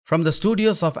from the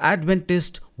studios of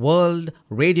Adventist World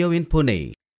Radio in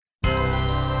Pune.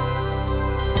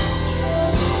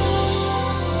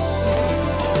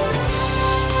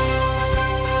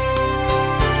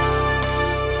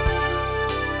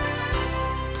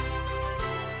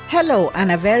 Hello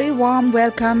and a very warm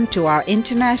welcome to our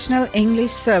International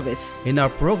English Service. In our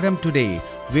program today,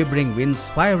 we bring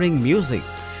inspiring music.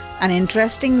 An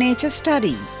interesting nature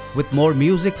study. With more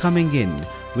music coming in,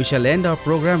 we shall end our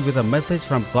program with a message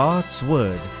from God's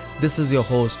Word. This is your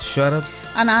host Sharad.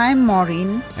 And I'm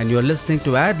Maureen. And you're listening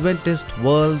to Adventist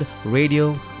World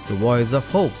Radio, the voice of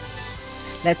hope.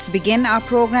 Let's begin our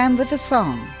program with a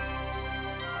song.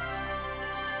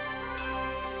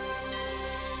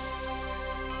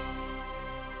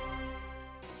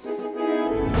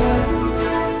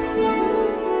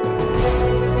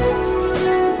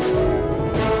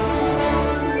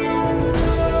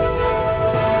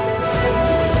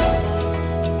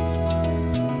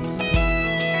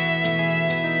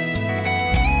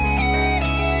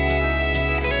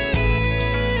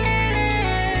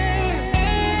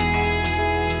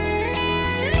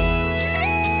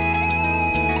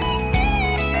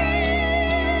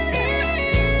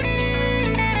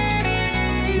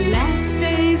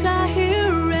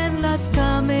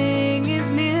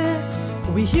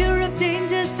 We hear of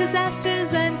dangers,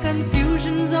 disasters, and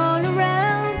confusions all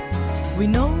around. We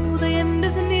know the end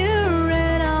is near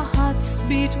and our hearts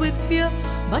beat with fear.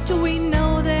 But we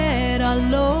know that our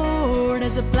Lord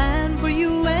has a plan for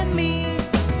you and me.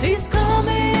 He's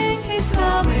coming, He's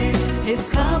coming, He's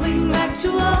coming back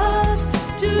to us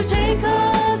to take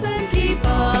us and keep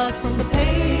us from the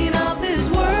pain of this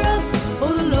world.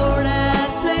 Oh, the Lord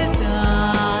has placed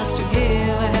us to give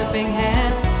a helping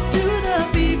hand to the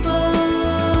people.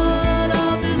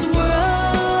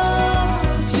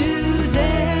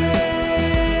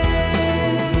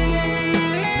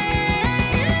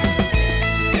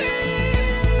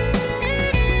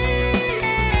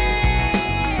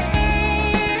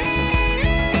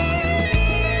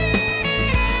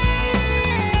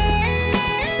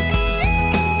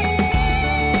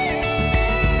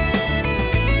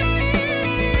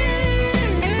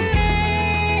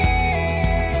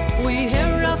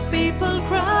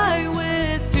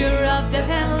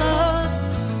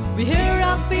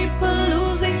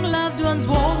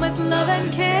 Warm with love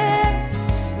and care.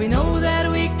 We know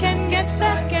that we can get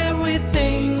back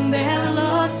everything they have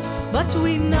lost, but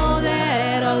we know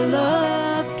that our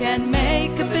love can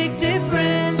make a big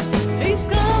difference. He's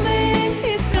coming,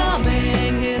 He's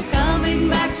coming, He's coming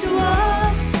back to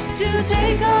us to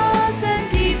take us and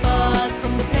keep us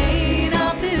from the pain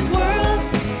of this world.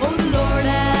 Oh, the Lord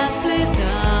has placed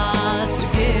us to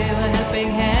give a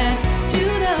helping hand to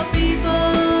the people.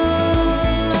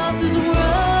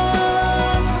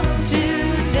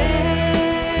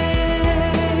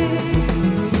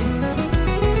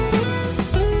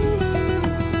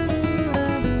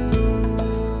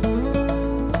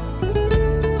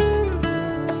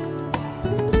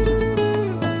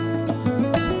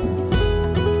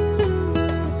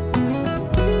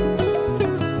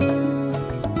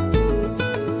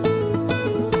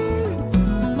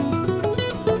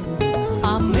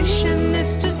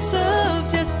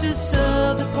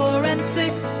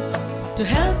 To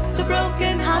help the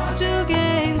broken hearts to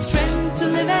gain strength to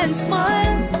live and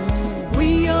smile.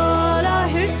 We all are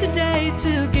here today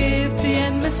to give the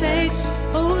end message.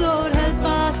 Oh Lord, help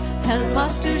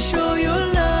us to show your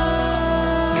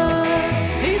love.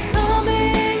 He's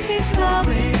coming, He's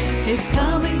coming, He's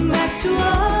coming back to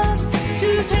us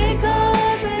to take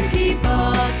us and keep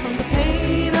us from the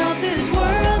pain of this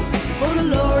world. Oh, the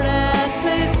Lord has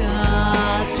placed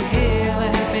us to give a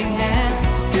helping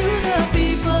hand to the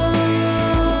people.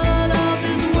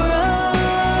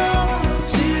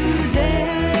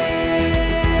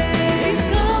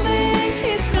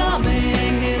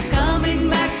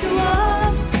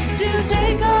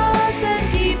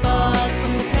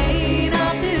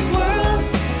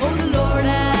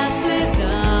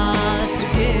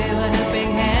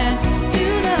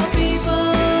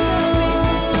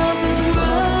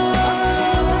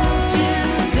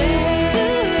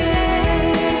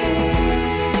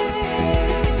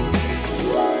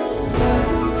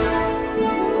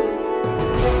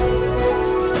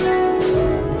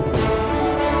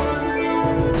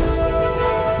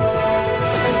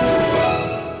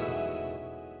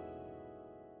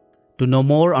 To know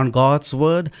more on God's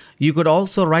Word, you could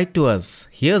also write to us.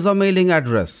 Here's our mailing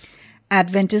address.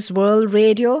 Adventist World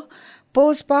Radio,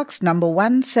 Post Box number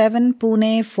 17,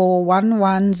 Pune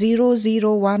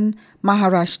 411001,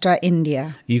 Maharashtra,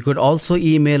 India. You could also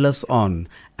email us on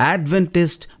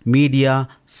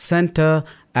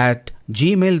adventistmediacenter@gmail.com.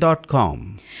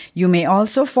 gmail.com. You may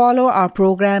also follow our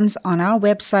programs on our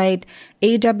website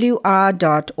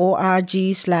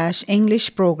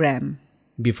awr.org/English program.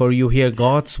 Before you hear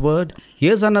God's Word,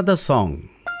 here's another song.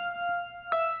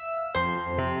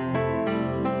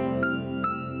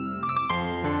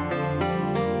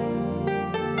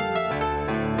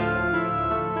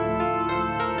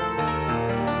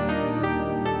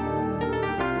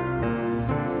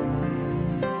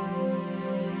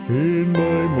 In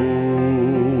my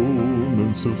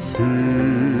moments of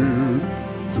fear,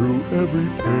 through every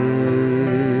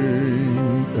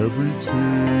pain, every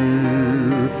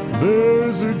tear,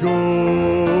 there's a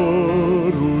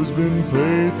God who's been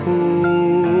faithful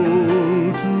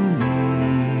to me.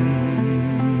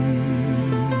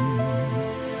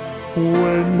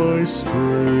 When my strength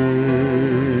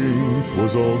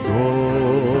was all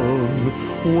gone,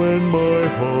 when my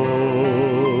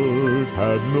heart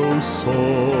had no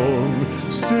song,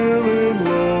 still in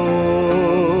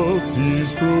love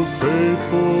He's proved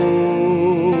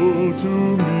faithful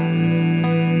to me.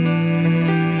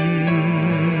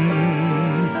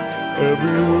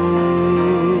 Every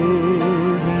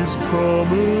word He's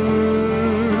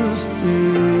promised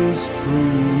is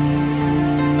true.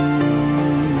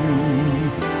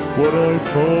 What I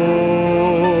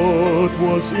thought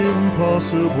was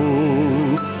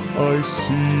impossible, I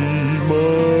see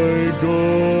my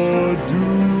God do.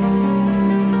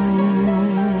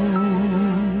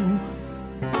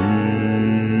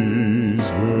 He's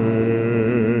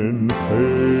been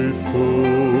faithful,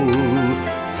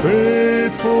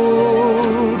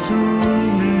 faithful to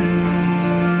me.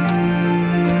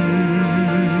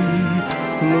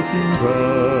 Looking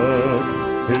back,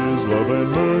 His love and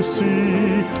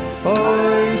mercy I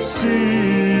see.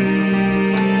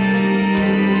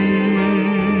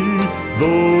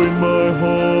 Though in my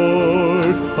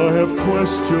heart I have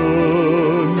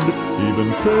questioned, even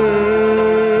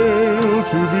failed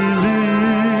to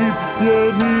believe,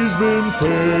 yet He's been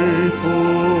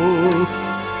faithful,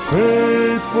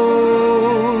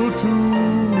 faithful to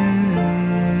me.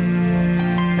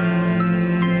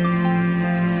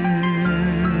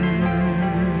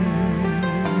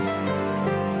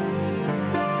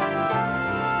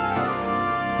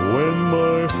 When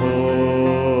my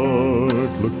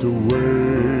heart looked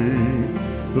away,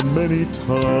 the many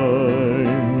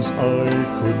times I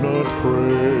could not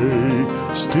pray,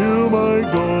 still my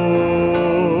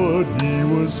God, He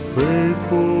was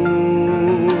faithful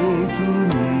to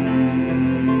me.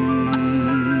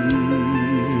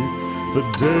 The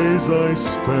days I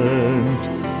spent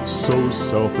so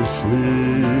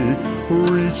selfishly,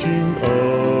 reaching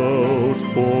out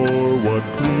for what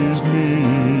pleased me,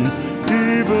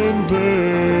 even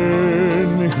then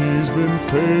He's been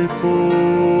faithful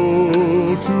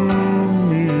to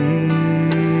me.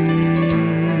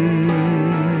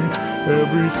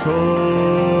 Every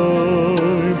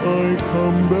time I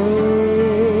come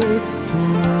back to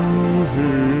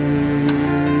Him,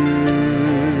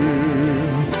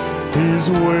 He's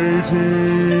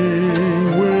waiting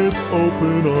with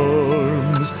open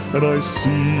arms, and I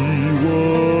see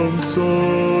once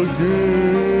again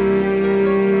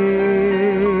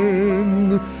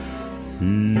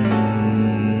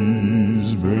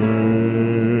He's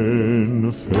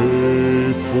been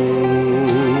faithful,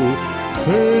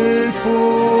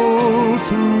 faithful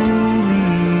to me.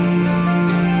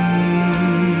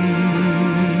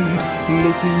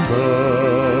 Looking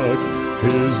back,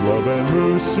 His love and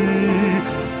mercy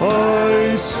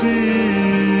I see.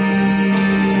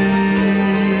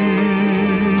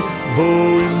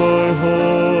 Though in my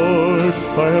heart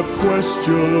I have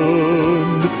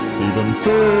questioned, even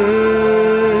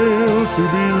failed to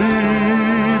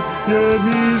believe, yet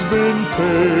He's been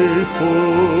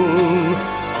faithful,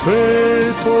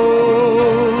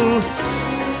 faithful.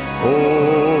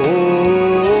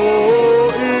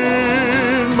 Oh,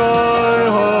 in my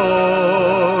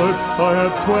heart I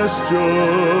have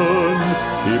questioned,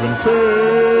 even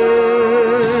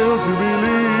failed to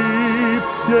believe,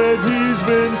 yet He's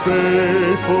been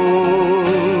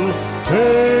faithful,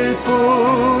 faithful.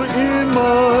 In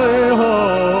my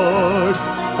heart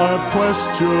I've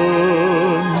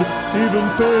questioned, even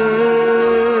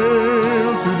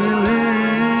failed to believe,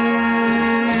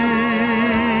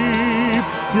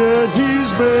 yet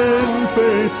He's been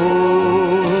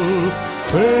faithful,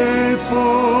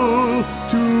 faithful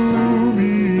to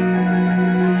me.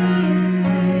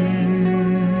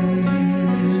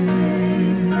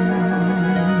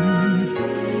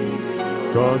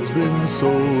 God's been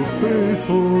so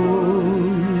faithful,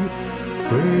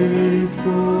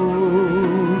 faithful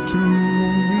to me.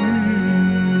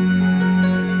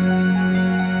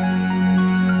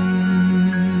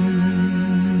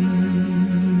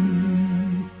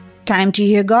 Time to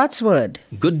hear God's Word.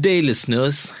 Good day,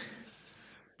 listeners.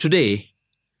 Today,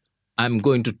 I'm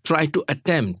going to try to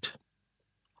attempt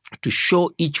to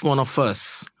show each one of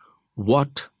us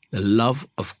what the love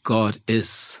of God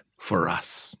is for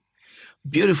us.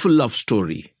 Beautiful love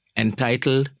story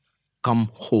entitled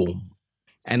Come Home.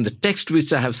 And the text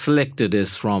which I have selected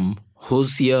is from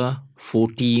Hosea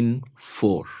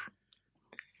 14:4.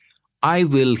 I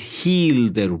will heal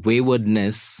their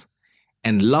waywardness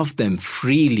and love them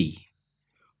freely,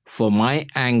 for my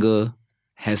anger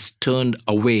has turned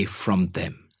away from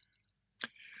them.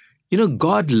 You know,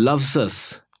 God loves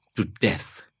us to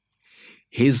death.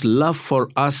 His love for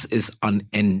us is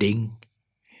unending.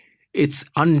 It's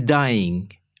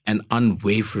undying and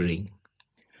unwavering.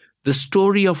 The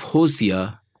story of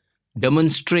Hosea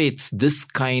demonstrates this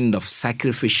kind of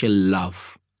sacrificial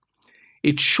love.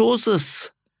 It shows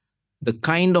us the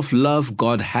kind of love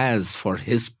God has for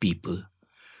His people.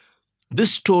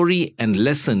 This story and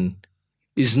lesson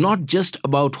is not just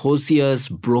about Hosea's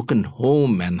broken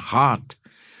home and heart,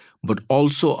 but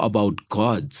also about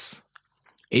God's.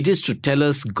 It is to tell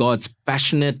us God's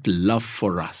passionate love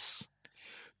for us,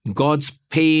 God's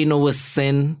pain over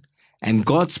sin, and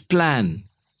God's plan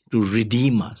to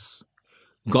redeem us.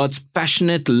 God's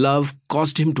passionate love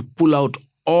caused Him to pull out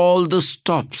all the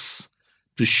stops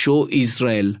to show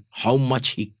Israel how much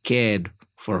He cared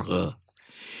for her.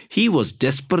 He was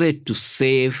desperate to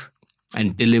save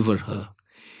and deliver her.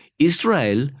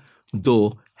 Israel,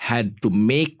 though, had to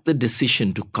make the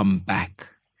decision to come back.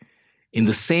 In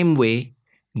the same way,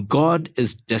 God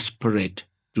is desperate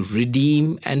to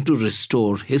redeem and to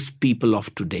restore His people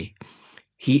of today.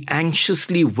 He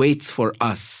anxiously waits for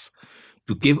us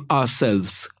to give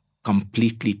ourselves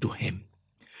completely to Him.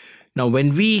 Now,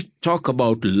 when we talk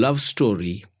about love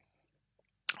story,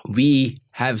 we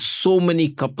have so many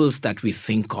couples that we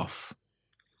think of.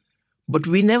 But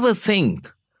we never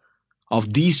think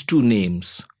of these two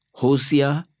names,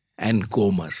 Hosea and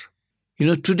Gomer. You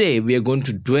know, today we are going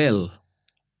to dwell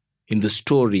in the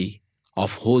story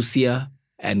of Hosea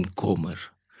and Gomer.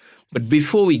 But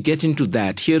before we get into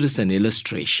that, here is an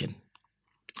illustration.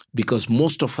 Because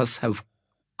most of us have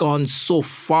gone so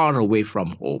far away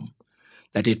from home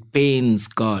that it pains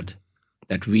God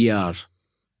that we are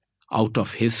out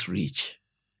of His reach.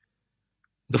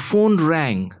 The phone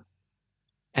rang,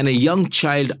 and a young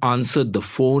child answered the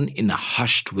phone in a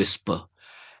hushed whisper.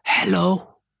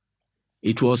 Hello?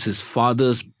 It was his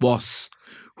father's boss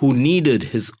who needed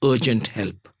his urgent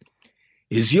help.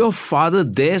 Is your father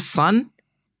there, son?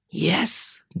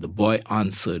 Yes, the boy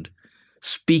answered,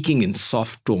 speaking in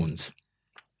soft tones.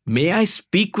 May I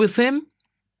speak with him?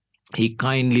 He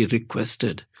kindly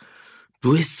requested.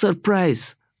 To his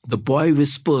surprise, the boy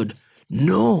whispered,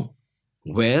 No.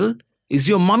 Well, is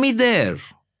your mummy there?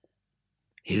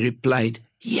 He replied,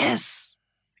 Yes.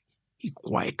 He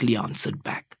quietly answered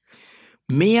back,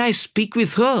 May I speak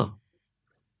with her?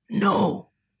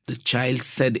 No, the child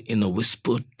said in a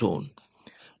whispered tone.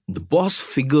 The boss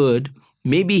figured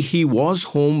maybe he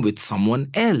was home with someone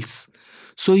else,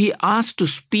 so he asked to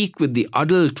speak with the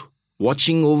adult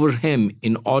watching over him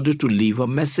in order to leave a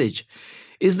message.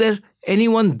 Is there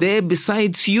anyone there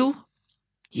besides you?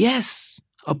 Yes,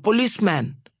 a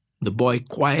policeman, the boy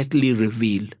quietly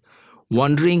revealed.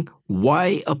 Wondering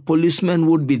why a policeman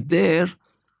would be there,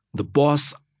 the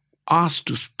boss asked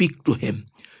to speak to him.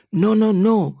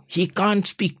 No, he can't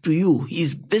speak to you.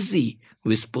 He's busy,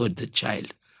 whispered the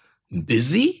child.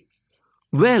 Busy?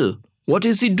 Well, what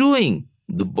is he doing?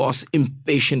 The boss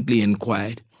impatiently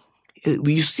inquired.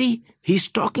 You see, he's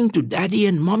talking to Daddy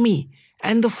and Mommy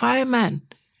and the fireman,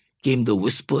 came the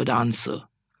whispered answer.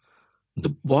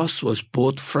 The boss was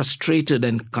both frustrated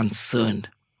and concerned.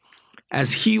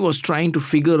 As he was trying to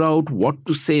figure out what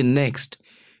to say next,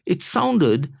 it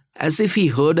sounded as if he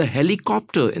heard a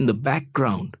helicopter in the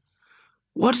background.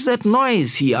 What's that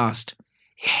noise? He asked.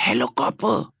 A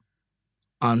helicopter,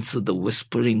 answered the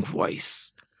whispering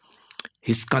voice.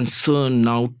 His concern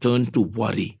now turned to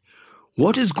worry.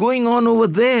 What is going on over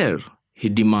there? He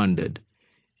demanded.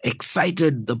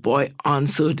 Excited, the boy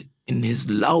answered in his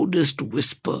loudest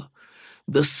whisper.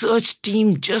 The search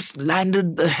team just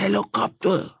landed the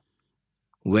helicopter.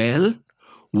 Well,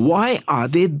 why are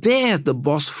they there? The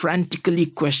boss frantically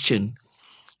questioned,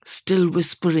 still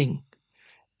whispering.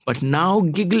 But now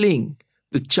giggling,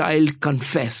 the child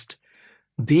confessed,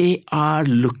 they are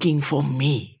looking for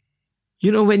me.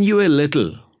 You know, when you were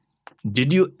little,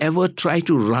 did you ever try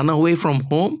to run away from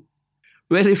home?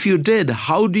 Well, if you did,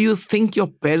 how do you think your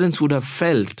parents would have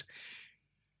felt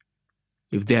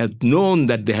if they had known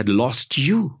that they had lost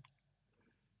you?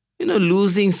 You know,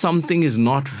 losing something is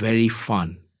not very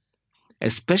fun,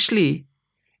 especially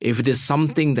if it is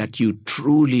something that you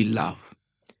truly love.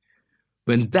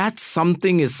 When that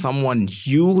something is someone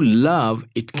you love,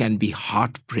 it can be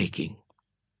heartbreaking.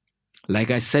 Like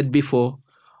I said before,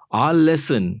 our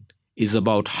lesson is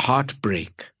about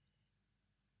heartbreak.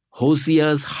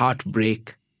 Hosea's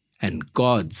heartbreak and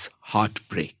God's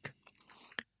heartbreak,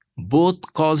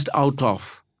 both caused out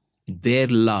of their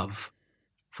love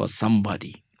for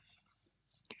somebody.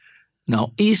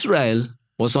 Now, Israel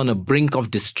was on a brink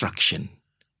of destruction.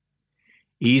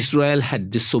 Israel had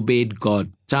disobeyed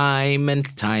God time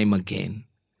and time again.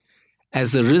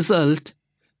 As a result,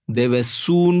 they were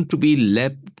soon to be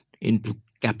led into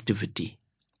captivity.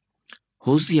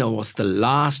 Hosea was the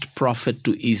last prophet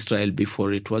to Israel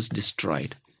before it was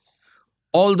destroyed.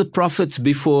 All the prophets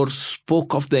before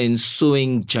spoke of the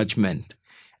ensuing judgment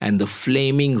and the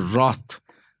flaming wrath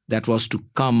that was to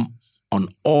come on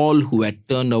all who had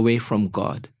turned away from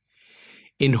God.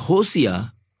 In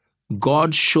Hosea,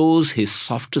 God shows his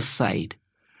softer side,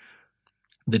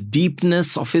 the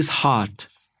deepness of his heart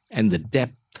and the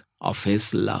depth of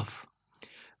his love.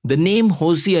 The name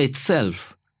Hosea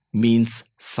itself means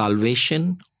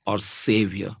salvation or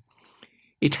savior.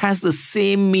 It has the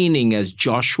same meaning as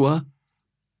Joshua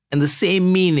and the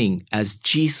same meaning as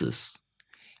Jesus.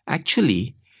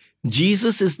 Actually,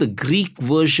 Jesus is the Greek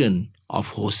version of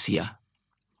Hosea.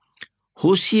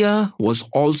 Hosea was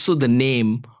also the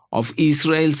name of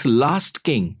Israel's last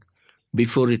king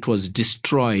before it was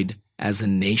destroyed as a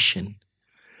nation.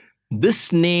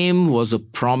 This name was a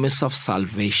promise of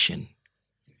salvation.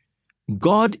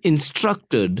 God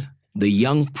instructed the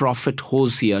young prophet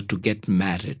Hosea to get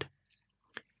married.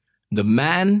 The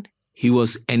man he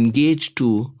was engaged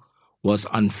to was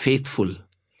unfaithful,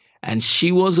 and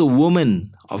she was a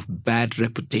woman of bad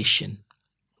reputation.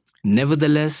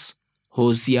 Nevertheless,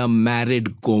 Hosea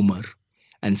married Gomer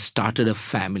and started a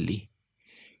family.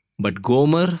 But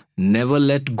Gomer never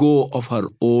let go of her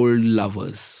old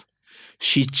lovers.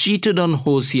 She cheated on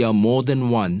Hosea more than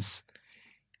once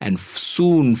and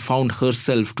soon found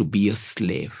herself to be a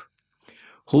slave.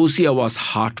 Hosea was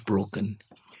heartbroken.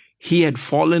 He had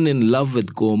fallen in love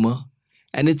with Gomer,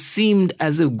 and it seemed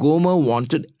as if Gomer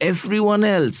wanted everyone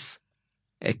else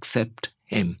except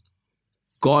him.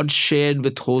 God shared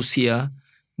with Hosea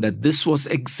that this was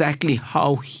exactly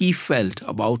how he felt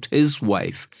about his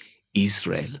wife,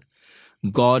 Israel.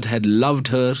 God had loved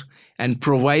her and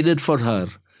provided for her,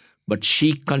 but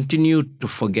she continued to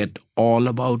forget all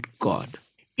about God.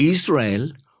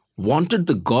 Israel wanted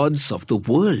the gods of the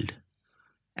world,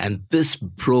 and this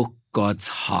broke God's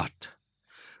heart.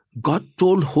 God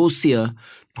told Hosea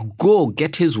to go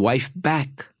get his wife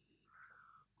back.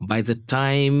 By the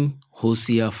time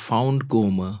Hosea found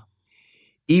Gomer,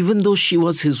 even though she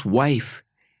was his wife,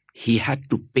 he had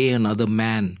to pay another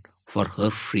man for her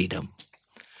freedom.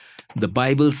 The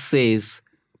Bible says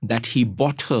that he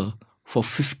bought her for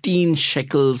 15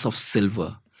 shekels of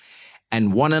silver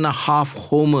and 1.5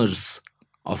 homers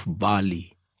of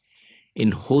barley.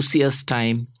 In Hosea's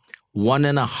time,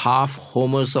 1.5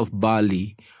 homers of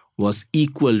barley was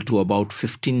equal to about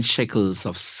 15 shekels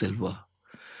of silver.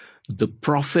 The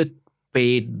prophet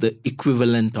paid the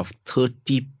equivalent of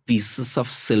 30 pieces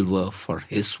of silver for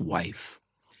his wife.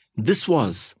 This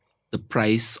was the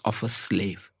price of a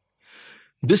slave.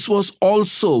 This was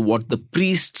also what the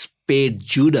priests paid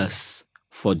Judas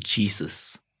for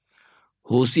Jesus.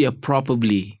 Hosea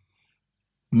probably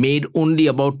made only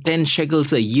about 10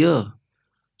 shekels a year,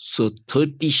 so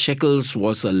 30 shekels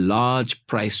was a large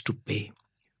price to pay.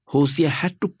 Hosea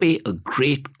had to pay a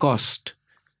great cost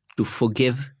to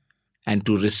forgive and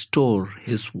to restore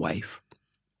his wife.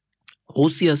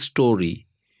 Hosea's story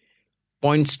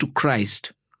points to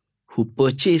Christ, who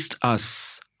purchased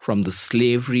us from the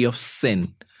slavery of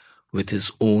sin with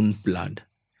his own blood.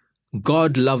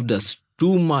 God loved us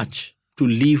too much to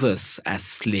leave us as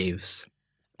slaves.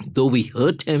 Though we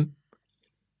hurt him,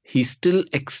 he still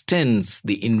extends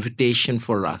the invitation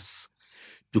for us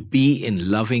to be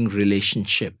in loving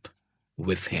relationship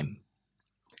with him.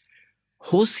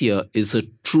 Hosea is a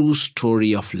true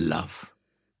story of love.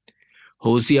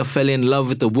 Hosea fell in love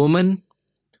with a woman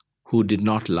who did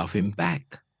not love him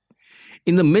back.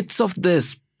 In the midst of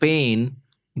this pain,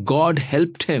 God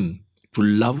helped him to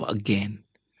love again.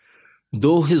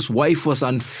 Though his wife was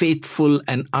unfaithful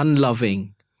and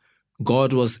unloving,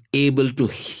 God was able to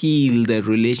heal their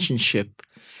relationship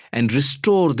and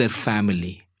restore their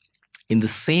family. In the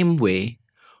same way,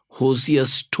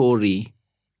 Hosea's story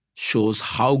shows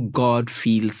how God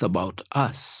feels about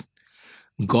us.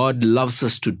 God loves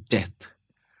us to death.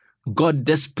 God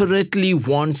desperately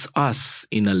wants us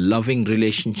in a loving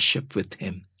relationship with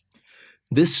him.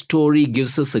 This story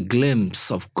gives us a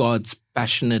glimpse of God's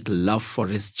passionate love for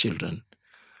his children.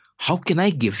 How can I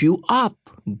give you up?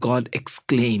 God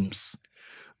exclaims.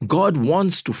 God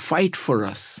wants to fight for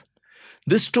us.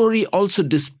 This story also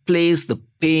displays the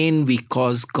pain we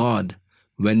cause God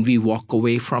when we walk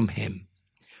away from him,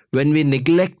 when we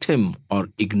neglect him or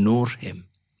ignore him.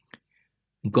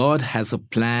 God has a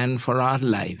plan for our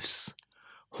lives.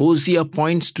 Hosea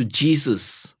points to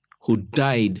Jesus, who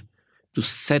died to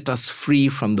set us free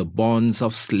from the bonds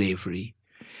of slavery.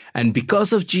 And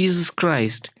because of Jesus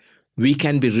Christ, we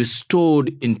can be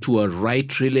restored into a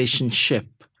right relationship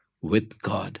with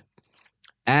God.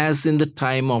 As in the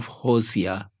time of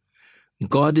Hosea,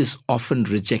 God is often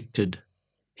rejected.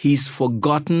 He is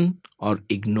forgotten or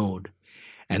ignored,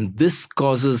 and this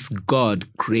causes God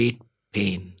great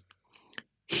pain.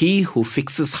 He who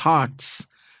fixes hearts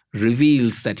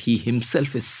reveals that he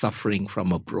himself is suffering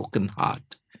from a broken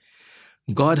heart.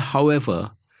 God,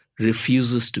 however,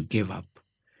 refuses to give up.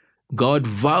 God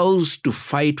vows to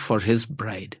fight for his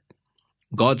bride.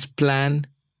 God's plan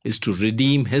is to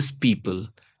redeem his people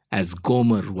as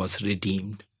Gomer was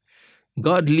redeemed.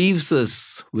 God leaves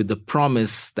us with the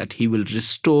promise that he will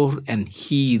restore and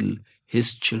heal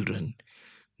his children.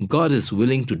 God is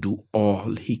willing to do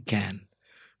all he can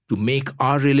to make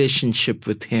our relationship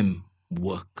with him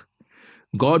work.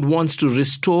 God wants to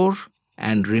restore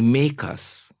and remake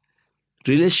us.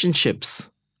 Relationships,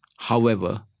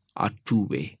 however, are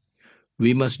two-way.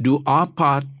 We must do our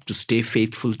part to stay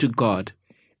faithful to God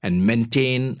and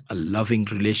maintain a loving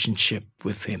relationship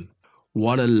with him.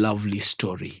 What a lovely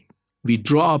story. We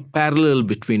draw a parallel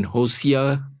between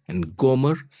Hosea and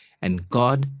Gomer and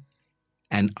God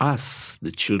and us,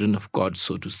 the children of God,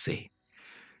 so to say.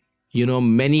 You know,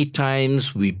 many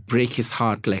times we break his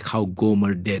heart like how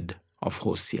Gomer did of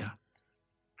Hosea.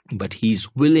 But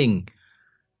he's willing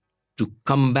to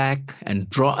come back and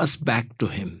draw us back to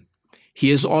him. He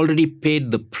has already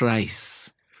paid the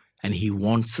price and he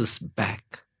wants us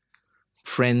back.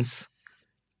 Friends,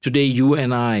 today you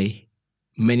and I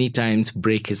many times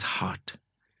break his heart.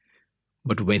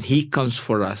 But when he comes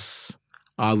for us,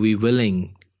 are we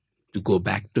willing to go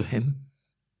back to him?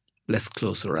 Let's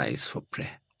close our eyes for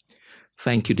prayer.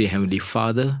 Thank you, dear Heavenly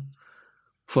Father,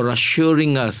 for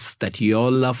assuring us that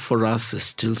your love for us is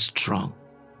still strong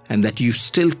and that you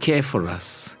still care for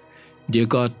us. Dear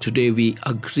God, today we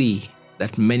agree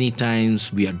that many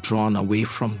times we are drawn away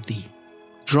from thee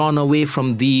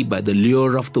by the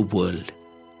lure of the world.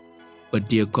 But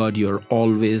dear God, you're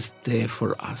always there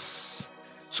for us.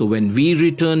 So when we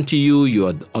return to you, you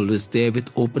are always there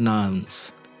with open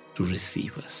arms to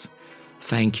receive us.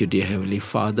 Thank you, dear Heavenly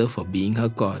Father, for being our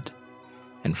God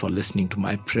and for listening to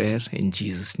my prayer. In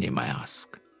Jesus' name I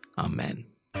ask. Amen.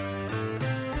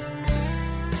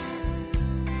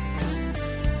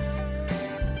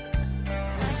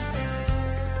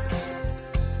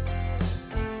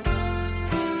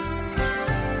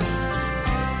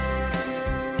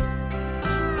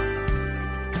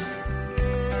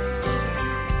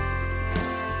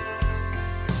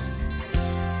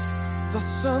 The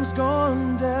sun's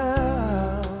gone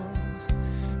down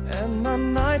and the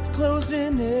night's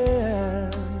closing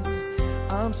in.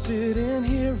 I'm sitting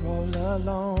here all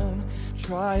alone,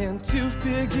 trying to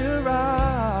figure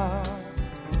out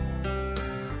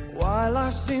why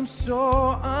life seems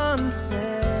so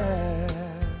unfair.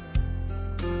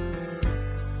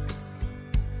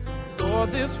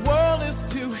 Lord, this world is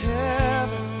too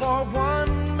heavy for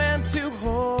one man to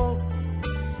hold.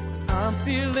 I'm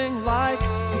feeling like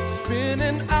it's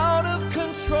spinning out of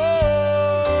control.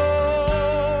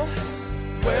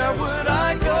 Where would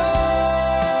I go?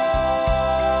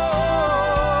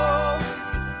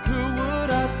 Who would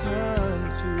I turn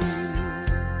to?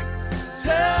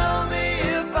 Tell me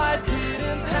if I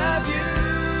didn't have you,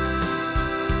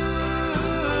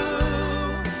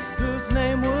 whose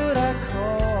name would I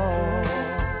call?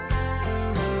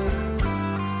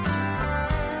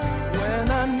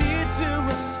 When I need to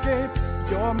escape,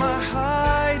 you're my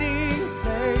hiding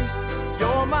place.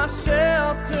 You're my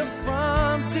shelter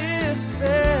from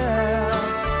despair.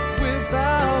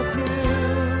 Without you,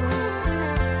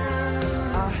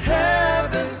 I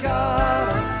haven't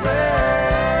got a prayer.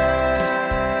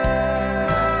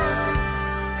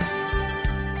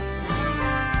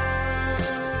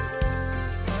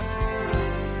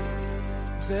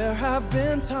 There have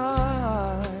been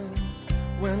times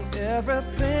when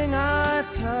everything I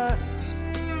touched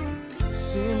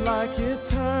seemed like it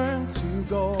turned to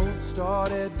gold.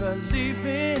 Started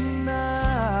believing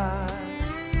I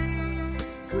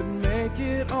could make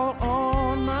it all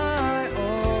on my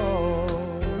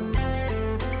own.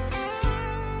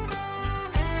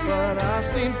 But I've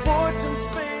seen fortunes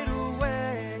fade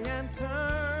away and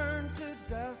turn to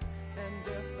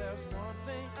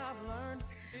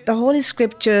The Holy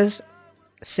Scriptures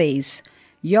says,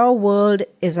 "Your word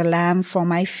is a lamp for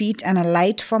my feet and a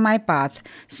light for my path."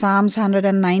 Psalms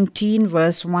 119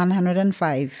 verse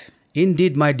 105.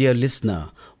 Indeed, my dear listener,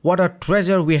 what a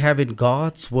treasure we have in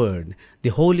God's Word. The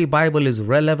Holy Bible is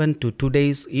relevant to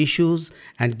today's issues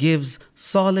and gives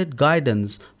solid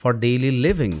guidance for daily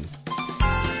living.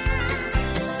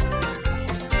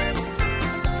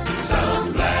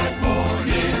 Some glad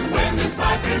morning when this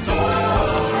life is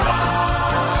o'er,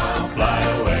 I'll fly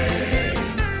away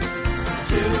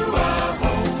to a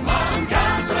home on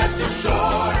God's celestial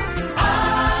shore.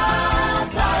 I'll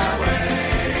fly away.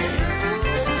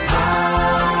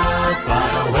 I'll fly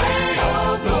away,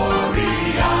 oh glory,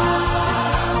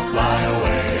 I'll fly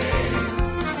away.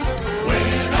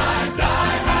 When I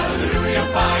die, hallelujah,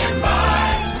 by and by,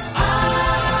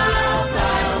 I'll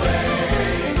fly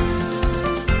away.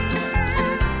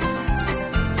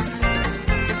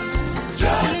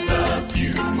 Just a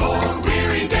few more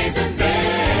weary days and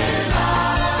then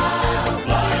I'll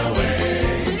fly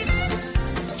away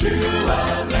to a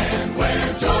land where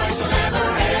joy shall never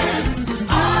end.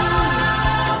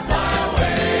 I'll fly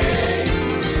away.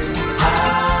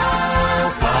 I'll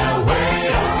fly away,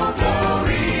 oh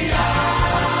glory,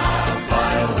 I'll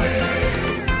fly away.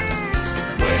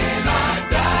 When I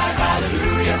die,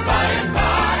 hallelujah, by and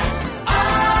by,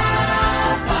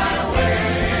 I'll fly away.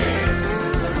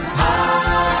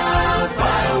 I'll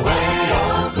fly away,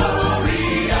 oh glory,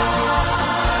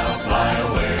 I'll fly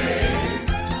away.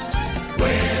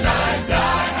 When I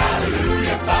die,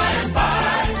 hallelujah, by and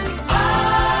by,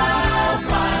 I'll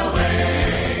fly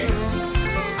away.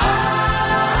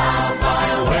 I'll fly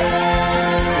away.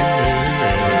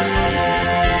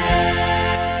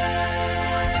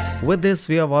 With this,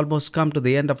 we have almost come to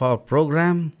the end of our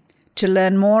program. To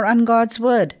learn more on God's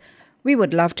Word, we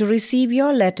would love to receive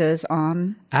your letters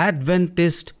on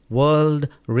Adventist World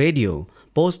Radio,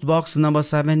 Post Box number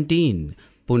 17,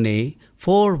 Pune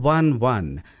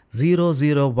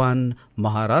 411001,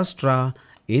 Maharashtra,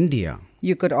 India.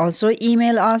 You could also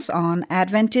email us on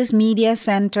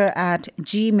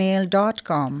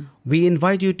adventistmediacenter@gmail.com. We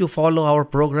invite you to follow our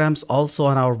programs also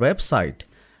on our website.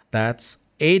 That's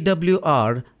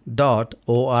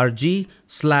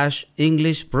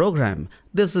awr.org/English program.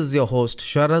 This is your host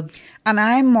Sharad. And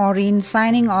I'm Maureen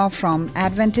signing off from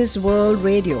Adventist World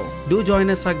Radio. Do join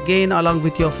us again along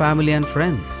with your family and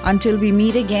friends. Until we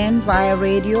meet again via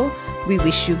radio, we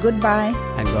wish you goodbye.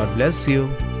 And God bless you.